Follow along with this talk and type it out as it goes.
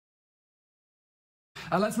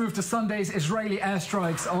Let's move to Sunday's Israeli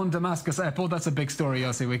airstrikes on Damascus airport. That's a big story,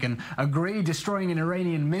 Yossi. We can agree, destroying an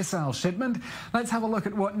Iranian missile shipment. Let's have a look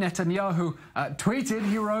at what Netanyahu tweeted.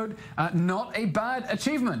 He wrote, not a bad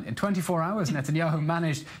achievement. In 24 hours, Netanyahu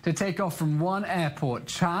managed to take off from one airport,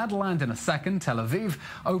 Chad, land in a second, Tel Aviv,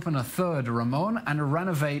 open a third, Ramon, and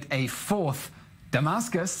renovate a fourth,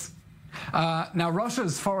 Damascus. Now,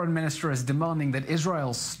 Russia's foreign minister is demanding that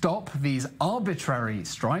Israel stop these arbitrary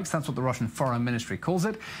strikes. That's what the Russian foreign ministry calls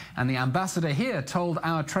it. And the ambassador here told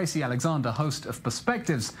our Tracy Alexander, host of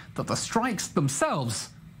Perspectives, that the strikes themselves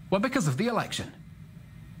were because of the election.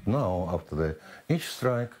 Now, after each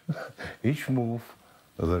strike, each move,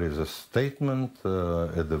 there is a statement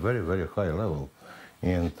at the very, very high level.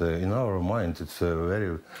 And in our mind, it's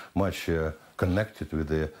very much connected with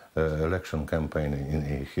the election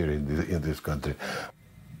campaign here in this country.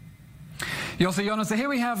 Yossi, Yonah, so here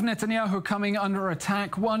we have Netanyahu coming under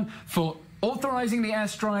attack, one, for authorizing the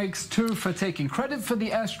airstrikes, two, for taking credit for the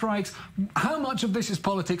airstrikes. How much of this is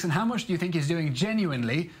politics, and how much do you think he's doing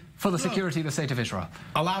genuinely for the security of the state of Israel?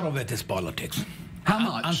 A lot of it is politics. How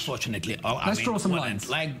much? Unfortunately. Let's draw some lines.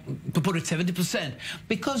 Like, to put it 70%.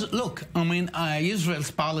 Because, look, I mean,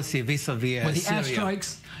 Israel's policy vis-a-vis Were the Syria...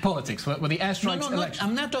 airstrikes politics? Were the airstrikes election?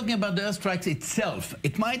 I'm not talking about the airstrikes itself.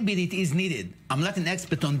 It might be that it is needed. I'm not an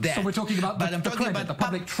expert on that. So we're talking about I'm talking about the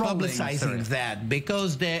public trolling, publicizing that,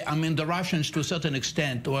 because the Russians, to a certain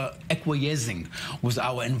extent, were acquiescing with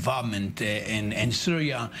our involvement in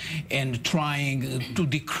Syria and trying to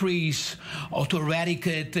decrease or to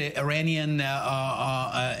eradicate Iranian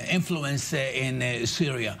influence in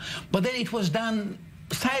Syria. But then it was done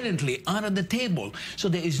silently, under the table. So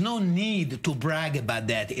there is no need to brag about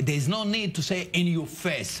that. There is no need to say in your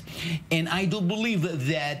face. And I do believe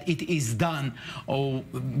that it is done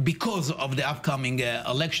because of the upcoming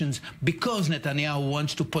elections, because Netanyahu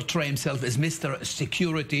wants to portray himself as Mr.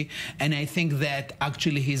 Security. And I think that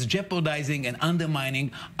actually he's jeopardizing and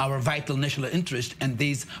undermining our vital national interest and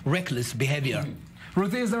this reckless behavior.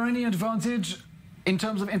 Ruthie, is there any advantage in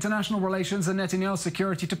terms of international relations and Netanyahu's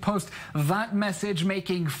security to post that message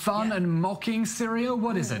making fun and mocking Syria?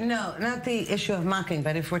 What is it? No, not the issue of mocking,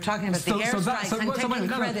 but if we're talking about the airstrikes and taking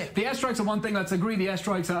credit. The airstrikes are one thing, let's agree the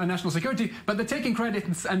airstrikes are national security, but the taking credit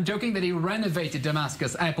and joking that he renovated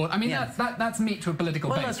Damascus airport, I mean, that's meat to a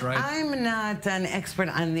political base, right? I'm not an expert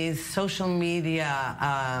on these social media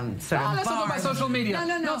let's not talk about social media.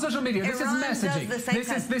 No. Not social media. This is messaging. This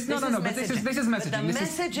is messaging.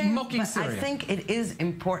 This is mocking Syria. I think it is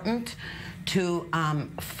important to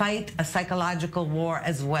fight a psychological war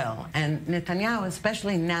as well. And Netanyahu,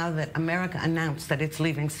 especially now that America announced that it's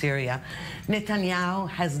leaving Syria, Netanyahu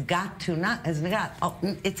has got to,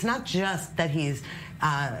 it's not just that he's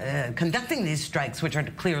conducting these strikes, which are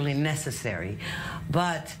clearly necessary,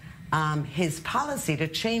 but his policy to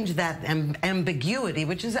change that ambiguity,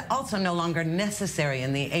 which is also no longer necessary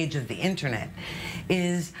in the age of the internet,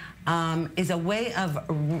 is a way of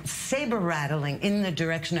saber-rattling in the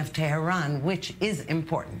direction of Tehran, which is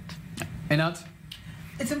important. Einat?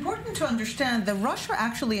 It's important to understand that Russia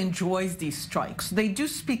actually enjoys these strikes. They do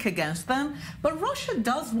speak against them, but Russia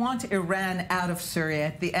does want Iran out of Syria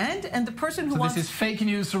at the end, and the person who wants... this is fake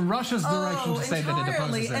news from Russia's direction to say that it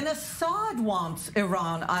opposes it. And Assad wants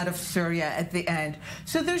Iran out of Syria at the end.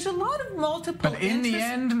 So there's a lot of multiple But in the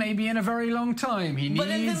end, maybe in a very long time, he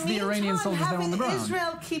needs the Iranian soldiers there on the ground. Having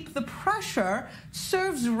Israel keep the pressure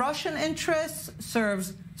serves Russian interests,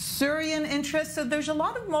 serves Syrian interests. So there's a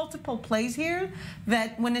lot of multiple plays here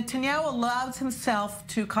that when Netanyahu allows himself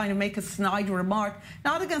to kind of make a snide remark,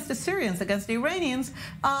 not against the Syrians, against the Iranians,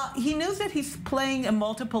 he knows that he's playing a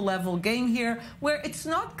multiple level game here where it's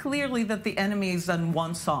not clearly that the enemy is on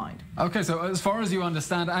one side. Okay, so as far as you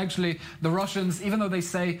understand, actually, the Russians, even though they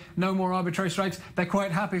say no more arbitrary strikes, they're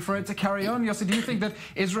quite happy for it to carry on. Yossi, do you think that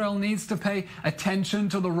Israel needs to pay attention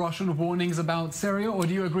to the Russian warnings about Syria, or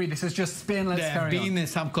do you agree this is just spin, let's carry on? Been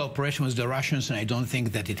some cooperation with the Russians, and I don't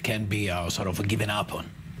think that it can be sort of given up on.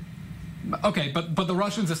 Okay, but the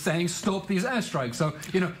Russians are saying stop these airstrikes. So,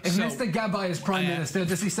 you know, if Mr. Gabay is prime minister,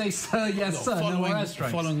 does he say, sir, yes, sir, no more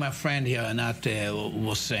airstrikes? Following my friend here, Einat,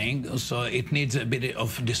 was saying, so it needs a bit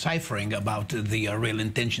of deciphering about the real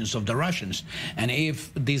intentions of the Russians. And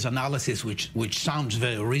if these analysis, which sounds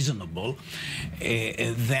very reasonable,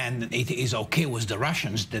 then it is okay with the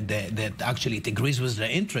Russians that actually it agrees with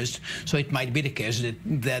their interests. So it might be the case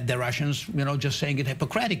that the Russians, you know, just saying it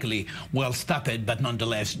hypocritically, well, stop it, but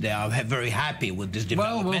nonetheless, they are very happy with this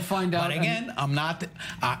development. Well, we'll find out. But again,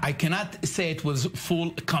 I cannot say it with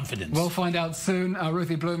full confidence. We'll find out soon.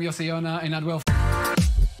 Ruthie Blum, Yossi, Yonah, Einat, Wilf.